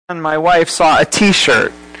And my wife saw a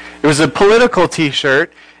T-shirt. It was a political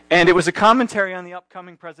T-shirt, and it was a commentary on the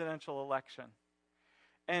upcoming presidential election.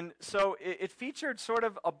 And so it featured sort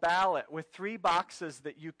of a ballot with 3 boxes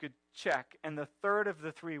that you could check, and the third of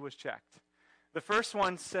the 3 was checked. The first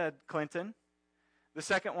one said Clinton, the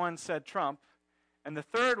second one said Trump, and the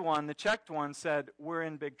third one, the checked one, said, "We're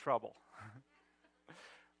in big trouble."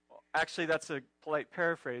 Actually, that's a polite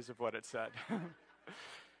paraphrase of what it said.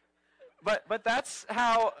 But that's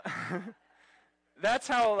how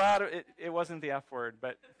a lot of it wasn't the F word,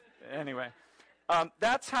 but anyway.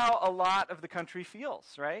 That's how a lot of the country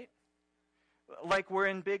feels, right? Like we're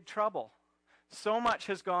in big trouble. So much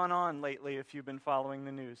has gone on lately if you've been following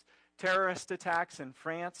the news. Terrorist attacks in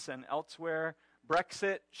France and elsewhere,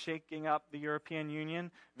 Brexit shaking up the European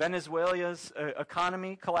Union, Venezuela's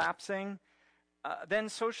economy collapsing, then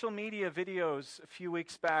social media videos a few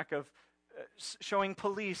weeks back of showing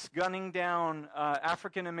police gunning down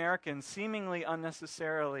African Americans seemingly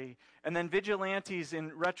unnecessarily, and then vigilantes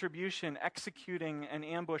in retribution executing and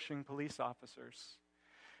ambushing police officers.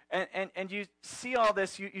 And you see all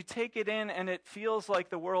this, you take it in, and it feels like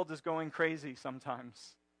the world is going crazy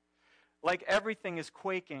sometimes. Like everything is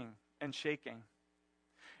quaking and shaking.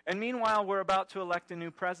 And meanwhile, we're about to elect a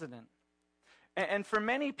new president. And for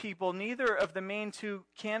many people, neither of the main 2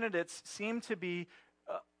 candidates seem to be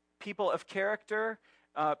people of character,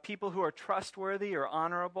 people who are trustworthy or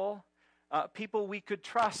honorable, people we could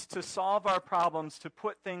trust to solve our problems, to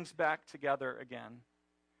put things back together again.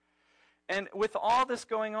 And with all this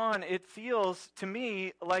going on, it feels to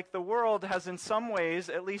me like the world has in some ways,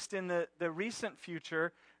 at least in the recent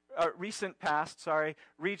past,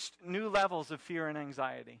 reached new levels of fear and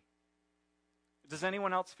anxiety. Does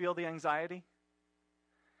anyone else feel the anxiety?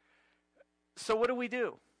 So what do we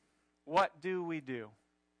do? What do we do?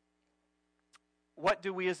 What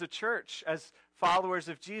do we as a church, as followers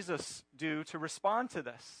of Jesus, do to respond to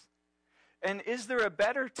this? And is there a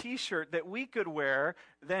better T-shirt that we could wear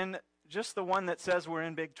than just the one that says we're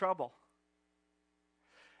in big trouble?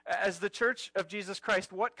 As the Church of Jesus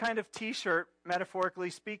Christ, what kind of T-shirt,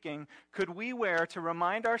 metaphorically speaking, could we wear to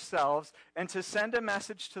remind ourselves and to send a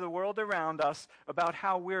message to the world around us about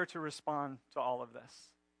how we're to respond to all of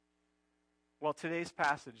this? Well, today's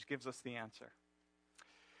passage gives us the answer.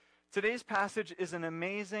 Today's passage is an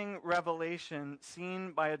amazing revelation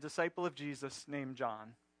seen by a disciple of Jesus named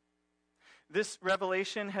John. This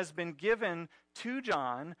revelation has been given to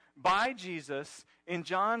John by Jesus in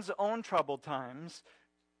John's own troubled times,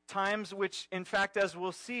 times which, in fact, as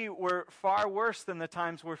we'll see, were far worse than the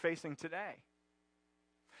times we're facing today.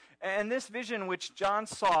 And this vision which John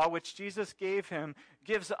saw, which Jesus gave him,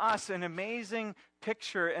 gives us an amazing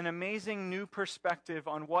picture, an amazing new perspective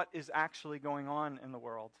on what is actually going on in the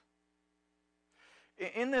world.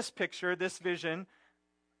 In this picture, this vision,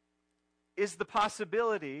 is the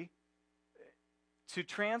possibility to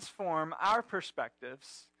transform our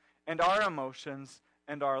perspectives and our emotions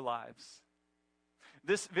and our lives.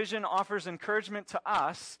 This vision offers encouragement to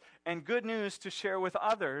us and good news to share with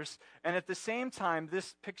others, and at the same time,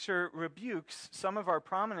 this picture rebukes some of our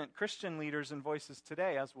prominent Christian leaders and voices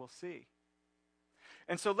today, as we'll see.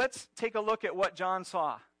 And so let's take a look at what John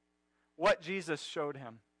saw, what Jesus showed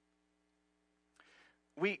him.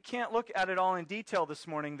 We can't look at it all in detail this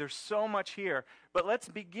morning. There's so much here. But let's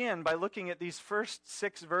begin by looking at these first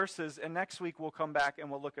 6 verses, and next week we'll come back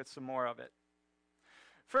and we'll look at some more of it.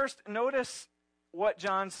 First, notice what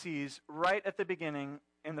John sees right at the beginning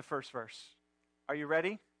in the first verse. Are you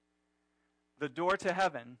ready? The door to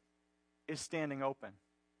heaven is standing open.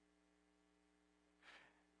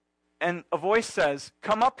 And a voice says,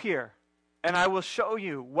 "Come up here, and I will show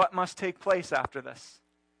you what must take place after this."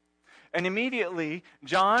 And immediately,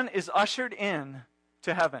 John is ushered in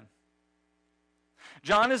to heaven.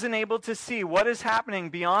 John is enabled to see what is happening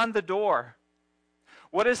beyond the door,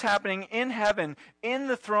 what is happening in heaven, in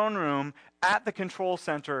the throne room, at the control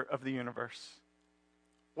center of the universe.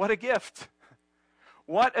 What a gift.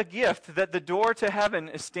 What a gift that the door to heaven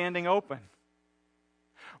is standing open.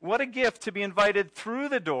 What a gift to be invited through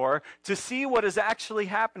the door to see what is actually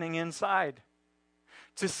happening inside.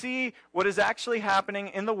 To see what is actually happening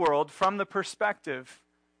in the world from the perspective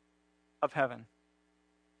of heaven.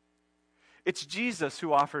 It's Jesus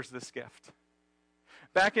who offers this gift.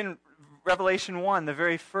 Back in Revelation 1, the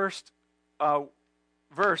very first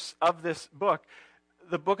verse of this book,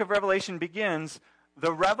 the book of Revelation begins,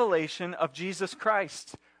 "The revelation of Jesus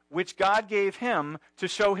Christ, which God gave him to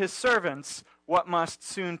show his servants what must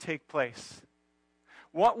soon take place."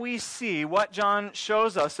 What we see, what John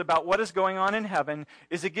shows us about what is going on in heaven,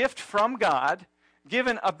 is a gift from God,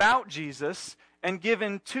 given about Jesus, and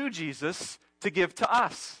given to Jesus to give to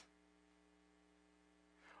us.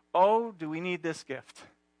 oh, do we need this gift?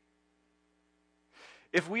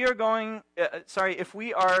 If we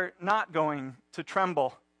are not going to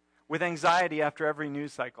tremble with anxiety after every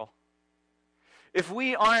news cycle, if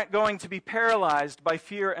we aren't going to be paralyzed by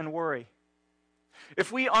fear and worry,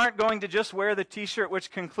 if we aren't going to just wear the t-shirt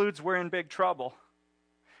which concludes we're in big trouble,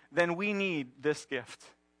 then we need this gift.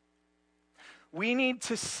 We need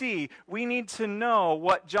to know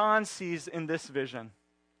what John sees in this vision.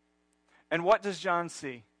 And what does John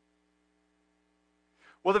see?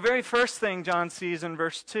 Well, the very first thing John sees in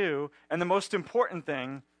verse 2, and the most important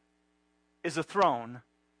thing, is a throne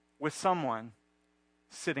with someone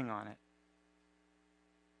sitting on it.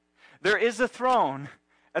 There is a throne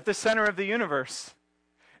at the center of the universe,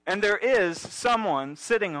 and there is someone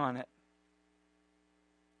sitting on it.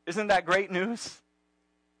 Isn't that great news?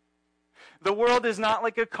 The world is not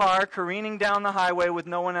like a car careening down the highway with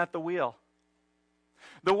no one at the wheel.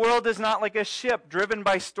 The world is not like a ship driven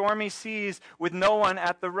by stormy seas with no one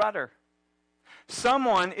at the rudder.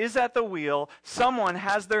 Someone is at the wheel. Someone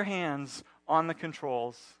has their hands on the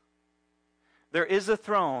controls. There is a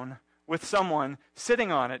throne with someone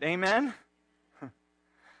sitting on it. Amen?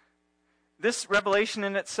 This revelation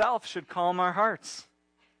in itself should calm our hearts.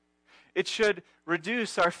 It should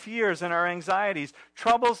reduce our fears and our anxieties.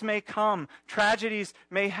 Troubles may come. Tragedies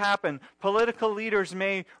may happen. Political leaders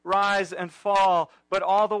may rise and fall. But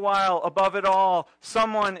all the while, above it all,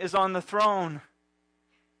 someone is on the throne.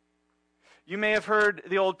 You may have heard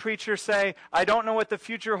the old preacher say, I don't know what the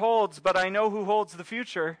future holds, but I know who holds the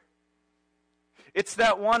future. It's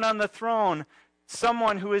that one on the throne.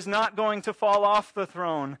 Someone who is not going to fall off the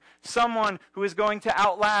throne. Someone who is going to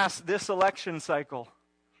outlast this election cycle.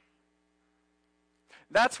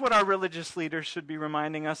 That's what our religious leaders should be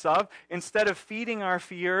reminding us of. Instead of feeding our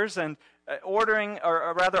fears and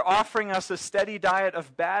offering us a steady diet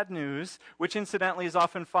of bad news, which incidentally is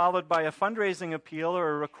often followed by a fundraising appeal or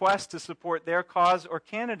a request to support their cause or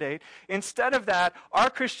candidate. Instead of that, our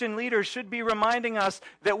Christian leaders should be reminding us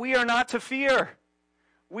that we are not to fear.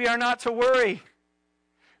 We are not to worry.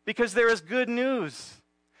 Because there is good news.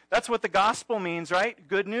 That's what the gospel means, right?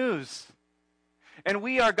 Good news. And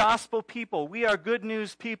we are gospel people. We are good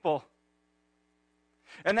news people.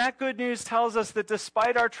 And that good news tells us that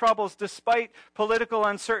despite our troubles, despite political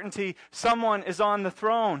uncertainty, someone is on the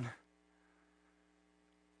throne.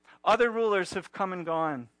 Other rulers have come and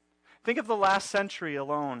gone. Think of the last century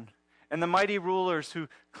alone and the mighty rulers who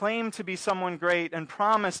claimed to be someone great and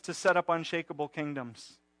promised to set up unshakable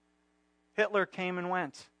kingdoms. Hitler came and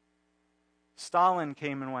went. Stalin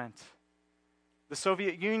came and went. The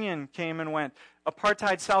Soviet Union came and went.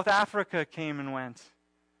 Apartheid South Africa came and went.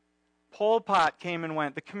 Pol Pot came and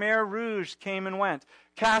went. The Khmer Rouge came and went.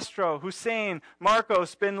 Castro, Hussein,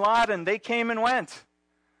 Marcos, Bin Laden, they came and went.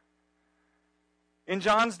 In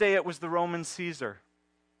John's day, it was the Roman Caesar.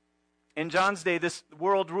 In John's day, this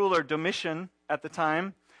world ruler, Domitian, at the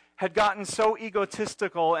time, had gotten so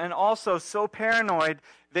egotistical and also so paranoid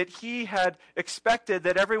that he had expected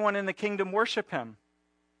that everyone in the kingdom worship him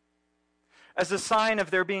as a sign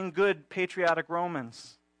of their being good, patriotic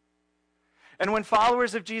Romans. And when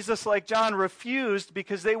followers of Jesus like John refused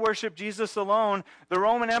because they worshiped Jesus alone, the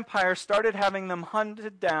Roman Empire started having them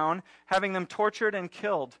hunted down, having them tortured and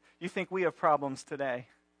killed. You think we have problems today.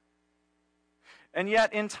 And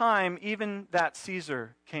yet, in time, even that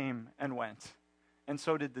Caesar came and went. And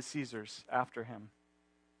so did the Caesars after him.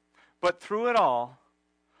 But through it all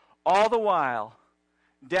the while,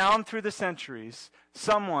 down through the centuries,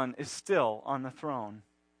 someone is still on the throne.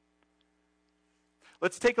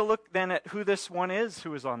 Let's take a look then at who this one is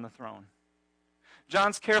who is on the throne.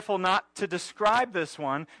 John's careful not to describe this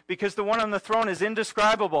one because the one on the throne is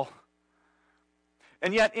indescribable.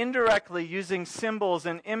 And yet indirectly, using symbols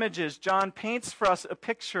and images, John paints for us a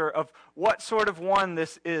picture of what sort of one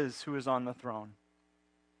this is who is on the throne.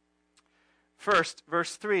 First,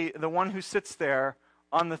 verse 3, the one who sits there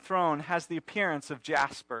on the throne has the appearance of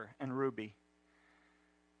jasper and ruby.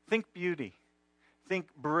 Think beauty. Think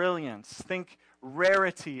brilliance. Think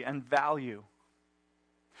rarity and value.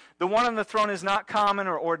 The one on the throne is not common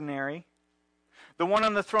or ordinary. The one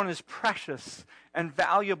on the throne is precious and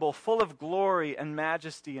valuable, full of glory and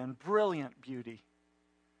majesty and brilliant beauty.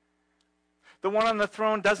 The one on the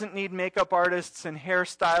throne doesn't need makeup artists and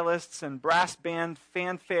hairstylists and brass band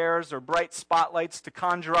fanfares or bright spotlights to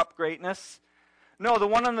conjure up greatness. No, the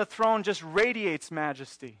one on the throne just radiates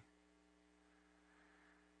majesty.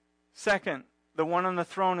 Second, the one on the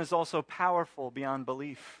throne is also powerful beyond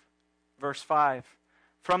belief. Verse 5,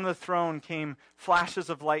 from the throne came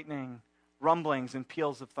flashes of lightning, rumblings, and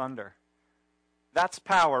peals of thunder. That's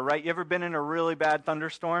power, right? You ever been in a really bad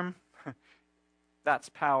thunderstorm? That's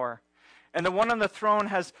power. And the one on the throne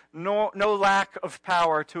has no lack of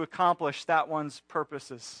power to accomplish that one's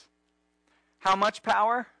purposes. How much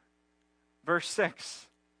power? Verse 6.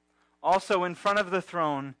 Also in front of the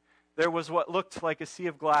throne, there was what looked like a sea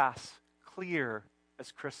of glass, clear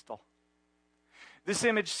as crystal. This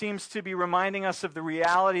image seems to be reminding us of the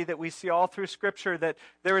reality that we see all through Scripture, that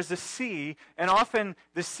there is a sea, and often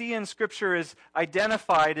the sea in Scripture is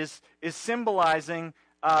identified, is symbolizing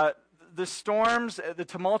the storms, the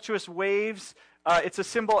tumultuous waves. It's a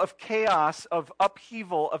symbol of chaos, of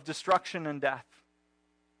upheaval, of destruction and death.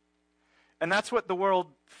 And that's what the world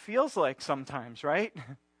feels like sometimes, right?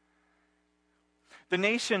 The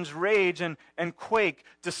nations rage and quake.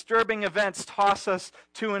 Disturbing events toss us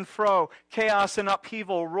to and fro. Chaos and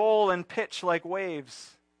upheaval roll and pitch like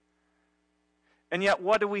waves. And yet,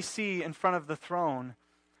 what do we see in front of the throne?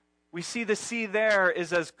 We see the sea there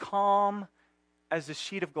is as calm as a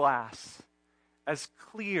sheet of glass, as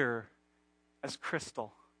clear as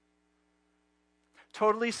crystal.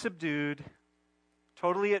 Totally subdued,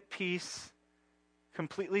 totally at peace,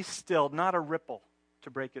 completely stilled, not a ripple to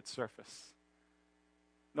break its surface.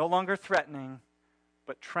 No longer threatening,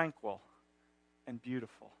 but tranquil and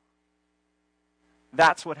beautiful.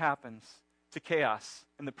 That's what happens to chaos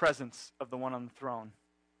in the presence of the one on the throne.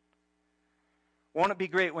 Won't it be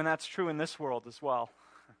great when that's true in this world as well?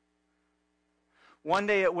 One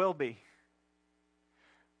day it will be.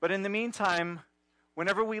 But in the meantime,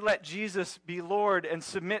 whenever we let Jesus be Lord and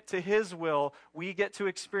submit to His will, we get to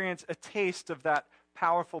experience a taste of that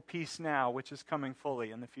powerful peace now, which is coming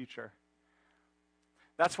fully in the future.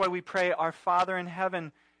 That's why we pray, Our Father in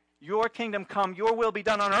heaven, your kingdom come, your will be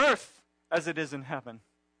done on earth as it is in heaven.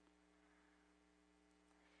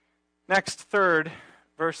 Next, third,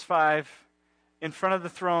 verse 5, in front of the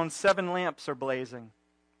throne, 7 lamps are blazing.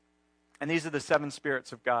 And these are the 7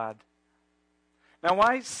 spirits of God. Now,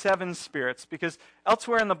 why 7 spirits? Because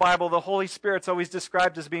elsewhere in the Bible, the Holy Spirit's always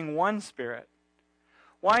described as being one spirit.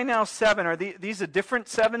 Why now 7? Are these a different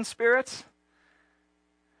 7 spirits?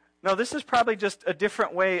 No, this is probably just a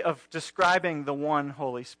different way of describing the one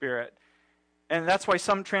Holy Spirit. And that's why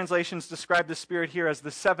some translations describe the Spirit here as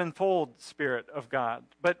the sevenfold Spirit of God.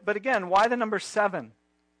 But again, why the number 7?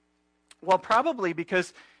 Well, probably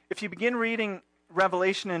because if you begin reading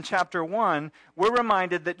Revelation in chapter 1, we're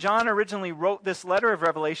reminded that John originally wrote this letter of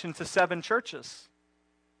Revelation to 7 churches.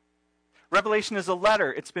 Revelation is a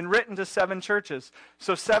letter. It's been written to 7 churches.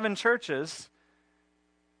 So 7 churches,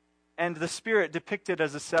 and the Spirit depicted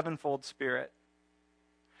as a sevenfold Spirit.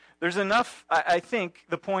 There's enough, I think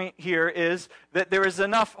the point here is that there is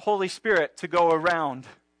enough Holy Spirit to go around.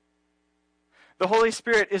 The Holy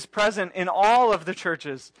Spirit is present in all of the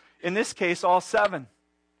churches, in this case, all 7.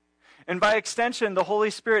 And by extension, the Holy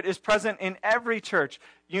Spirit is present in every church,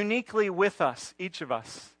 uniquely with us, each of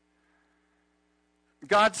us.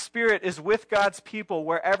 God's Spirit is with God's people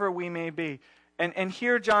wherever we may be. And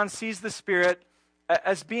here John sees the Spirit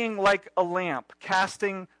as being like a lamp,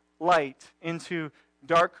 casting light into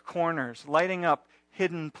dark corners, lighting up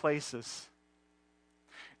hidden places.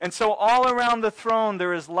 And so all around the throne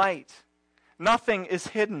there is light. Nothing is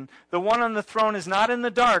hidden. The one on the throne is not in the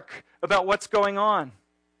dark about what's going on.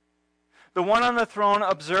 The one on the throne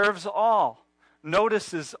observes all,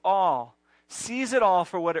 notices all, sees it all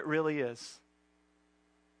for what it really is.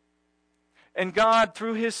 And God,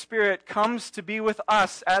 through His Spirit, comes to be with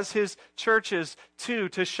us as His churches, too,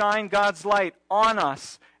 to shine God's light on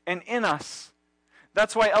us and in us.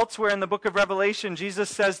 That's why elsewhere in the book of Revelation, Jesus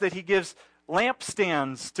says that He gives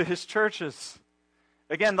lampstands to His churches.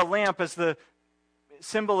 Again, the lamp is the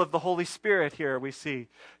symbol of the Holy Spirit here, we see.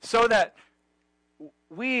 So that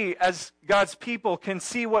we, as God's people, can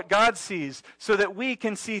see what God sees, so that we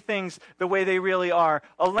can see things the way they really are.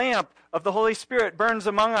 A lamp of the Holy Spirit burns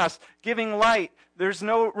among us, giving light. There's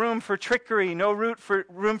no room for trickery, no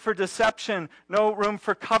room for deception, no room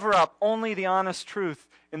for cover-up, only the honest truth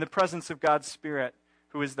in the presence of God's Spirit,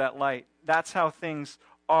 who is that light. That's how things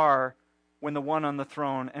are when the one on the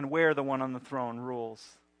throne and where the one on the throne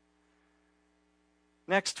rules.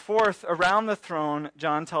 Next, fourth, around the throne,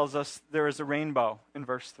 John tells us there is a rainbow in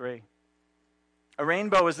verse 3. A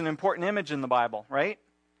rainbow is an important image in the Bible, right?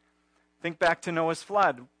 Think back to Noah's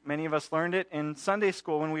flood. Many of us learned it in Sunday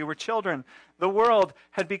school when we were children. The world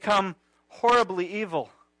had become horribly evil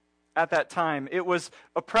at that time. It was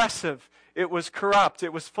oppressive. It was corrupt.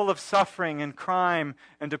 It was full of suffering and crime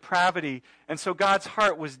and depravity. And so God's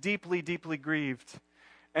heart was deeply, deeply grieved.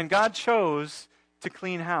 And God chose to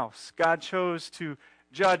clean house. God chose to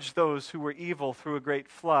judge those who were evil through a great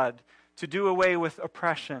flood, to do away with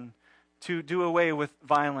oppression, to do away with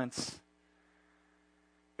violence.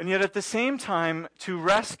 And yet at the same time to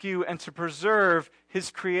rescue and to preserve his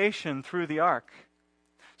creation through the ark,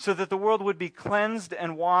 so that the world would be cleansed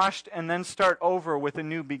and washed and then start over with a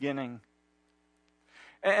new beginning.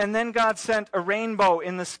 And then God sent a rainbow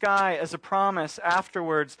in the sky as a promise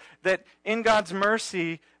afterwards that in God's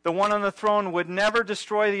mercy, the one on the throne would never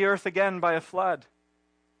destroy the earth again by a flood.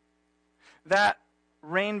 That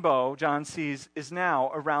rainbow, John sees, is now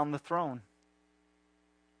around the throne.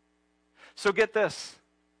 So get this.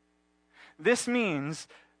 This means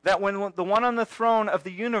that when the one on the throne of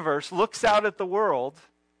the universe looks out at the world,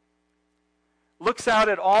 looks out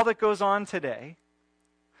at all that goes on today,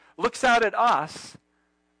 looks out at us,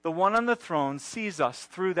 the one on the throne sees us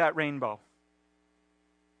through that rainbow.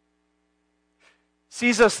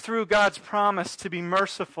 Sees us through God's promise to be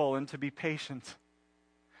merciful and to be patient.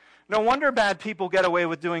 No wonder bad people get away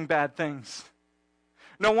with doing bad things.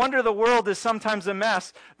 No wonder the world is sometimes a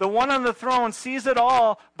mess. The one on the throne sees it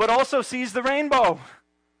all, but also sees the rainbow.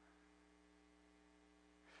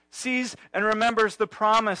 Sees and remembers the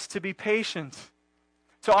promise to be patient,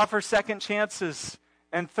 to offer second chances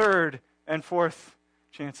and third and fourth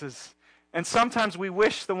chances. And sometimes we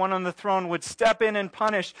wish the one on the throne would step in and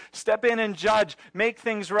punish, step in and judge, make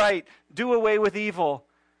things right, do away with evil.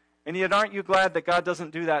 And yet aren't you glad that God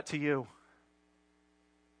doesn't do that to you?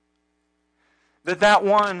 That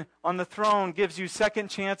one on the throne gives you second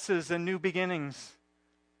chances and new beginnings.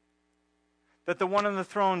 That the one on the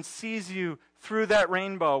throne sees you through that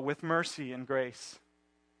rainbow with mercy and grace.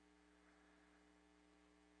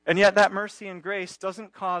 And yet that mercy and grace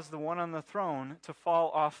doesn't cause the one on the throne to fall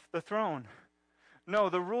off the throne. No,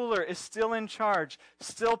 the ruler is still in charge,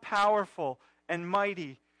 still powerful and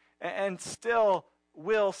mighty, and still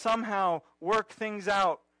will somehow work things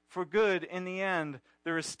out for good in the end.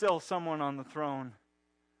 There is still someone on the throne.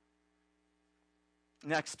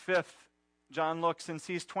 Next, fifth, John looks and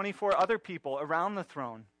sees 24 other people around the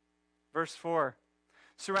throne. Verse 4.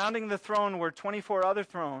 Surrounding the throne were 24 other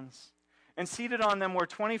thrones, and seated on them were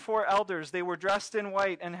 24 elders. They were dressed in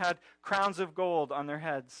white and had crowns of gold on their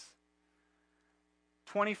heads.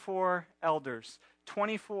 24 elders.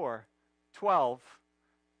 24. 12.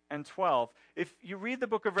 And 12. If you read the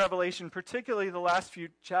book of Revelation, particularly the last few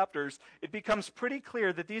chapters, it becomes pretty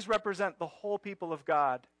clear that these represent the whole people of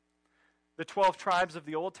God. The 12 tribes of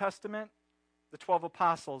the Old Testament, the 12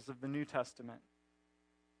 apostles of the New Testament.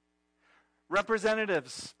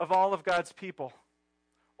 Representatives of all of God's people,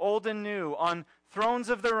 old and new, on thrones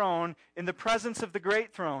of their own, in the presence of the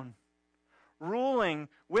great throne, ruling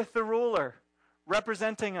with the ruler,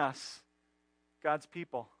 representing us, God's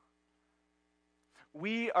people.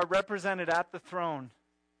 We are represented at the throne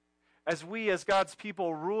as we, as God's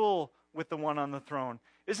people, rule with the one on the throne.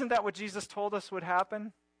 Isn't that what Jesus told us would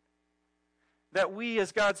happen? That we,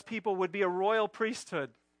 as God's people, would be a royal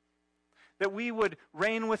priesthood. That we would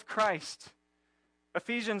reign with Christ.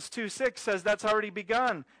 Ephesians 2:6 says that's already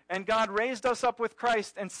begun. And God raised us up with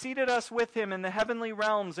Christ and seated us with him in the heavenly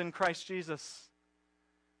realms in Christ Jesus.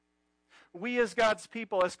 We as God's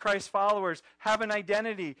people, as Christ's followers, have an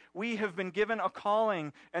identity. We have been given a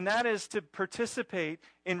calling, and that is to participate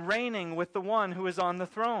in reigning with the one who is on the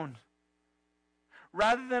throne.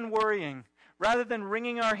 Rather than worrying, rather than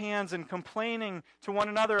wringing our hands and complaining to one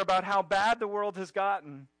another about how bad the world has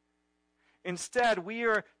gotten, instead, we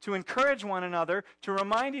are to encourage one another, to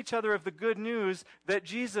remind each other of the good news that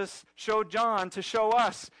Jesus showed John to show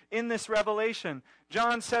us in this revelation.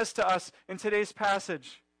 John says to us in today's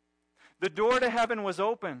passage, the door to heaven was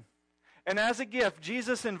open, and as a gift,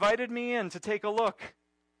 Jesus invited me in to take a look.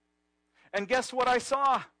 And guess what I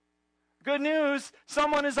saw? Good news,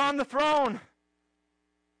 someone is on the throne.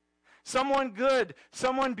 Someone good,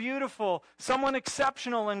 someone beautiful, someone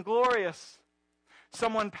exceptional and glorious.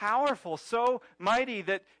 Someone powerful, so mighty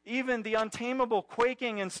that even the untamable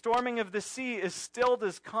quaking and storming of the sea is stilled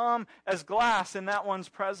as calm as glass in that one's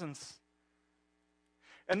presence.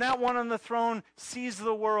 And that one on the throne sees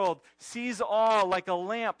the world, sees all like a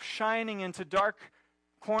lamp shining into dark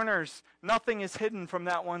corners. Nothing is hidden from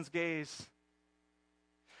that one's gaze.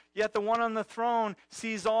 Yet the one on the throne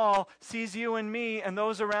sees all, sees you and me and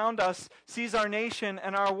those around us, sees our nation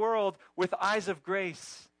and our world with eyes of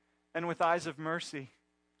grace and with eyes of mercy.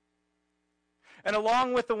 And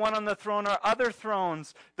along with the one on the throne are other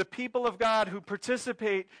thrones, the people of God who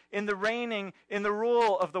participate in the reigning, in the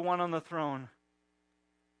rule of the one on the throne.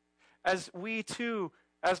 As we too,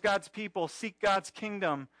 as God's people, seek God's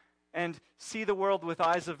kingdom and see the world with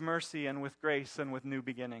eyes of mercy and with grace and with new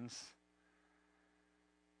beginnings.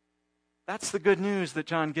 That's the good news that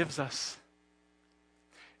John gives us.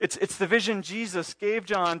 It's the vision Jesus gave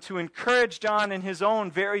John to encourage John in his own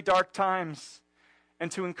very dark times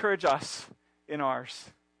and to encourage us in ours.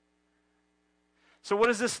 So what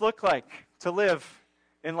does this look like to live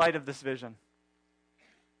in light of this vision?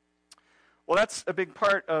 Well, that's a big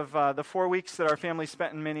part of the 4 weeks that our family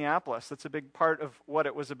spent in Minneapolis. That's a big part of what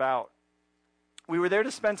it was about. We were there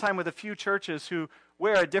to spend time with a few churches who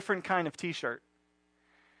wear a different kind of t-shirt.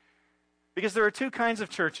 Because there are two kinds of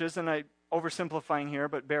churches, and I'm oversimplifying here,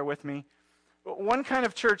 but bear with me. One kind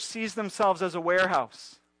of church sees themselves as a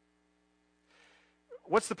warehouse.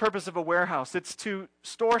 What's the purpose of a warehouse? It's to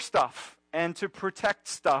store stuff and to protect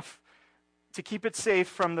stuff, to keep it safe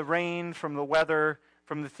from the rain, from the weather,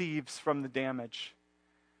 from the thieves, from the damage.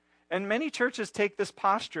 And many churches take this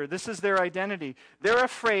posture. This is their identity. They're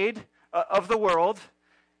afraid of the world,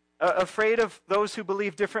 afraid of those who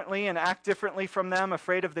believe differently and act differently from them,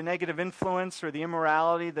 afraid of the negative influence or the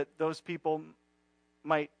immorality that those people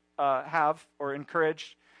might have or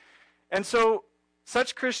encourage. And so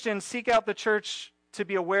such Christians seek out the church to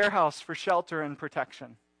be a warehouse for shelter and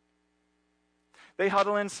protection. They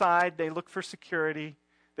huddle inside, they look for security,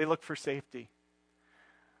 they look for safety.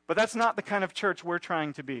 But that's not the kind of church we're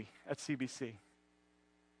trying to be at CBC.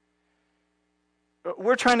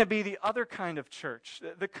 We're trying to be the other kind of church,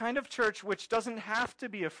 the kind of church which doesn't have to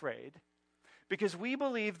be afraid, because we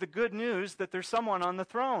believe the good news that there's someone on the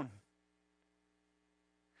throne.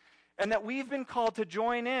 And that we've been called to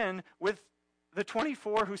join in with the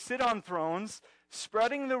 24 who sit on thrones,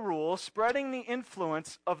 spreading the rule, spreading the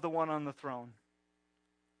influence of the one on the throne.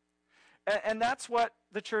 And that's what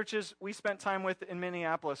the churches we spent time with in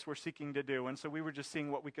Minneapolis were seeking to do. And so we were just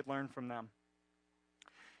seeing what we could learn from them.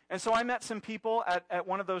 And so I met some people at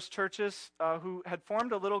one of those churches who had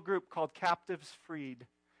formed a little group called Captives Freed.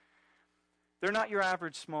 They're not your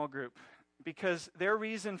average small group, because their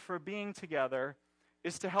reason for being together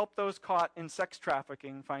is to help those caught in sex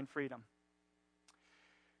trafficking find freedom.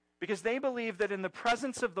 Because they believe that in the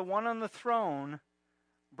presence of the one on the throne,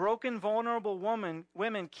 broken, vulnerable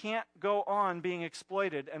women can't go on being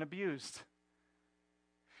exploited and abused.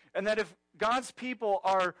 And that if God's people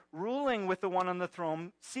are ruling with the one on the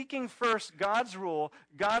throne, seeking first God's rule,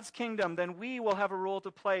 God's kingdom, then we will have a role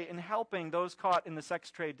to play in helping those caught in the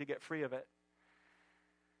sex trade to get free of it.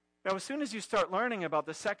 Now, as soon as you start learning about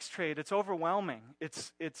the sex trade, it's overwhelming.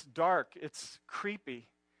 It's dark. It's creepy.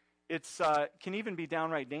 It can even be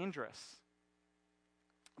downright dangerous.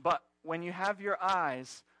 But when you have your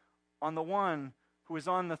eyes on the one who is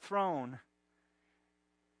on the throne,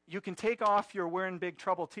 you can take off your "We're in Big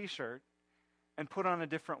Trouble" t-shirt and put on a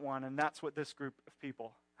different one, and that's what this group of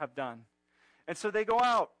people have done. And so they go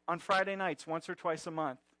out on Friday nights once or twice a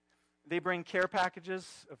month. They bring care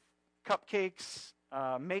packages of cupcakes,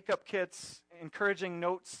 makeup kits, encouraging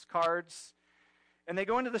notes, cards, and they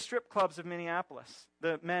go into the strip clubs of Minneapolis.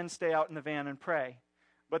 The men stay out in the van and pray,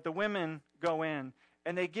 but the women go in,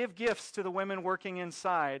 and they give gifts to the women working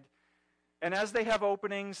inside. And as they have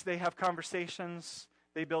openings, they have conversations,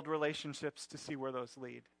 they build relationships to see where those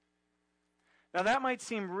lead. Now that might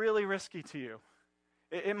seem really risky to you.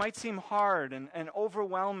 It might seem hard and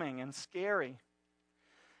overwhelming and scary.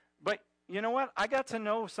 But you know what? I got to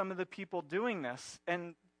know some of the people doing this,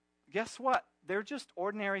 and guess what? They're just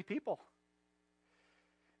ordinary people.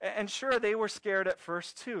 And sure, they were scared at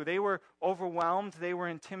first too. They were overwhelmed, they were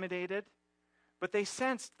intimidated, but they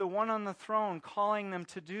sensed the one on the throne calling them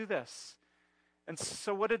to do this. And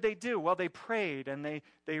so what did they do? Well, they prayed, and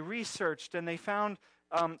they researched, and they found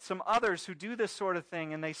some others who do this sort of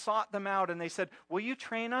thing, and they sought them out, and they said, will you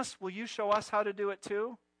train us? Will you show us how to do it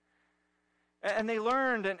too? And they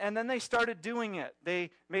learned, and then they started doing it. They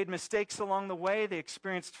made mistakes along the way. They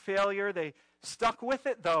experienced failure. They stuck with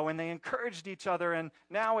it, though, and they encouraged each other, and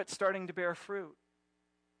now it's starting to bear fruit.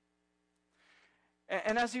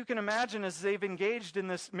 And as you can imagine, as they've engaged in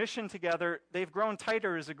this mission together, they've grown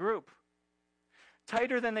tighter as a group.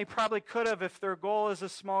 Tighter than they probably could have if their goal as a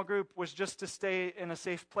small group was just to stay in a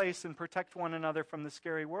safe place and protect one another from the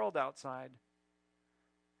scary world outside.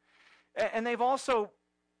 And they've also,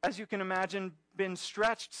 as you can imagine, been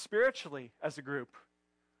stretched spiritually as a group.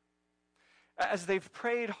 As they've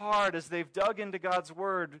prayed hard, as they've dug into God's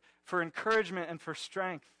word for encouragement and for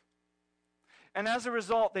strength. And as a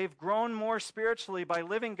result, they've grown more spiritually by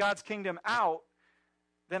living God's kingdom out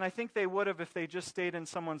than I think they would have if they just stayed in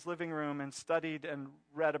someone's living room and studied and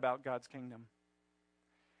read about God's kingdom.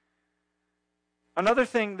 Another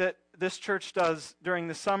thing that this church does during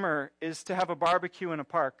the summer is to have a barbecue in a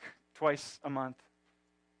park twice a month.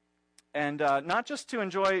 And not just to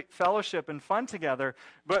enjoy fellowship and fun together,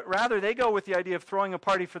 but rather they go with the idea of throwing a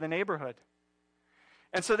party for the neighborhood.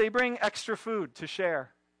 And so they bring extra food to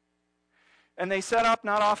share. And they set up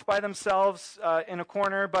not off by themselves in a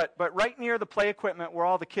corner, but right near the play equipment where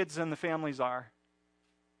all the kids and the families are.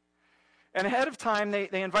 And ahead of time,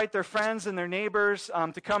 they invite their friends and their neighbors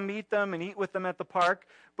to come meet them and eat with them at the park.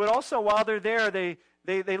 But also while they're there,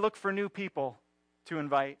 they look for new people to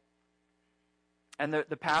invite. And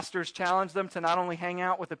the pastors challenge them to not only hang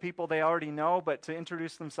out with the people they already know, but to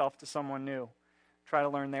introduce themselves to someone new. Try to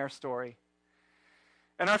learn their story.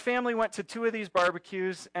 And our family went to 2 of these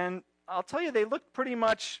barbecues, and I'll tell you, they looked pretty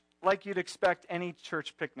much like you'd expect any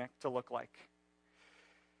church picnic to look like.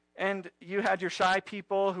 And you had your shy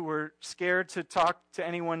people who were scared to talk to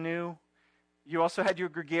anyone new. You also had your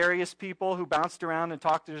gregarious people who bounced around and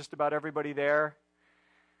talked to just about everybody there.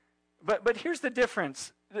 But here's the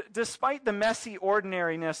difference. Despite the messy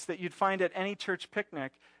ordinariness that you'd find at any church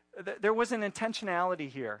picnic, there was an intentionality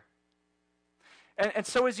here. And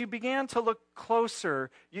so as you began to look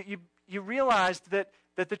closer, you realized that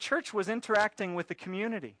the church was interacting with the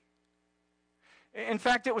community. In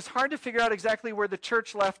fact, it was hard to figure out exactly where the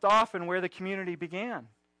church left off and where the community began.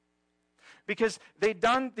 Because they'd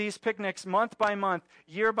done these picnics month by month,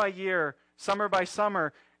 year by year, summer by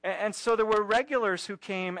summer. And so there were regulars who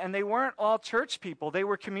came, and they weren't all church people. They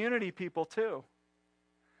were community people too.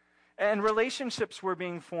 And relationships were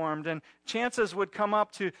being formed, and chances would come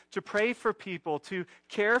up to pray for people, to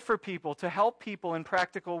care for people, to help people in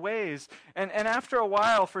practical ways. And after a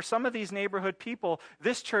while, for some of these neighborhood people,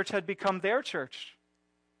 this church had become their church.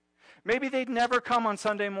 Maybe they'd never come on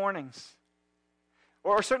Sunday mornings,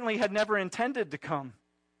 or certainly had never intended to come.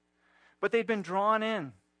 But they'd been drawn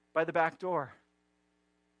in by the back door.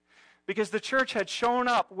 Because the church had shown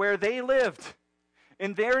up where they lived,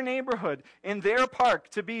 in their neighborhood, in their park,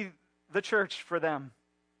 to be the church for them.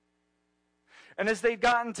 And as they'd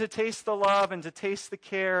gotten to taste the love and to taste the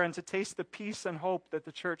care and to taste the peace and hope that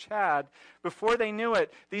the church had, before they knew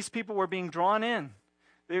it, these people were being drawn in.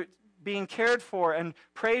 They were being cared for and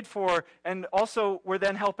prayed for, and also were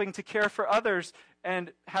then helping to care for others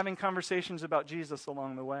and having conversations about Jesus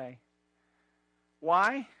along the way.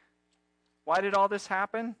 Why? Why did all this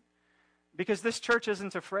happen? Because this church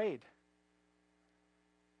isn't afraid.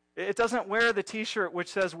 It doesn't wear the t-shirt which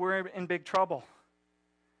says we're in big trouble.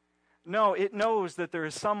 No, it knows that there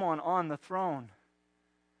is someone on the throne.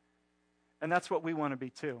 And that's what we want to be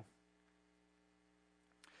too.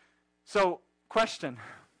 So, question.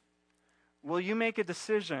 Will you make a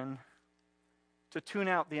decision to tune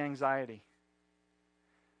out the anxiety?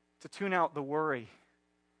 To tune out the worry,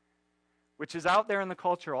 which is out there in the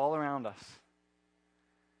culture all around us?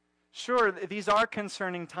 Sure, these are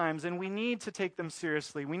concerning times, and we need to take them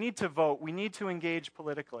seriously. We need to vote. We need to engage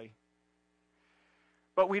politically.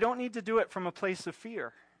 But we don't need to do it from a place of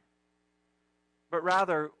fear. But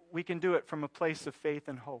rather, we can do it from a place of faith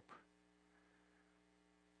and hope.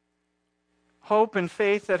 Hope and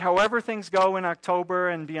faith that however things go in October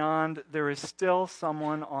and beyond, there is still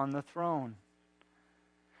someone on the throne.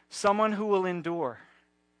 Someone who will endure,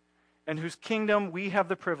 and whose kingdom we have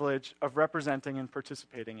the privilege of representing and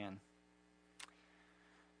participating in.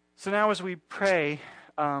 So now as we pray,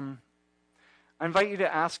 I invite you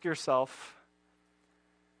to ask yourself,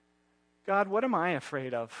 God, what am I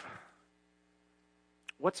afraid of?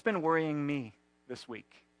 What's been worrying me this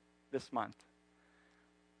week, this month?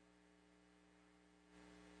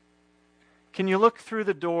 Can you look through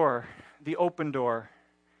the door, the open door,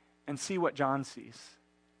 and see what John sees?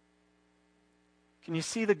 Can you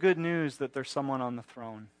see the good news that there's someone on the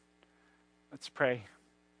throne? Let's pray.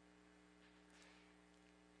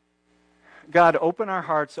 God, open our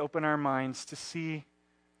hearts, open our minds to see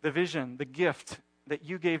the vision, the gift that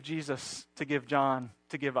you gave Jesus to give John,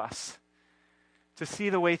 to give us. To see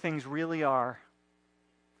the way things really are.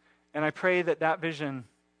 And I pray that that vision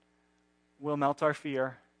will melt our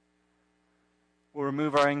fear, will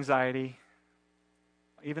remove our anxiety,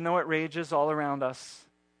 even though it rages all around us,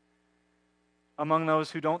 among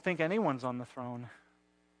those who don't think anyone's on the throne.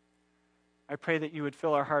 I pray that you would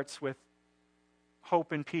fill our hearts with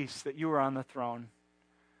hope and peace that you are on the throne.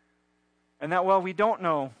 And that while we don't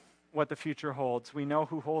know what the future holds, we know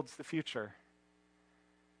who holds the future.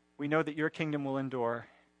 We know that your kingdom will endure.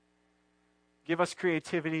 Give us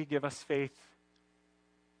creativity, give us faith,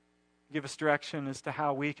 give us direction as to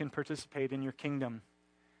how we can participate in your kingdom,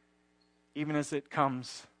 even as it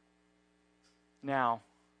comes now,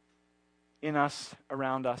 in us,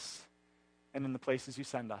 around us, and in the places you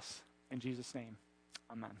send us. In Jesus' name,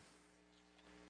 amen.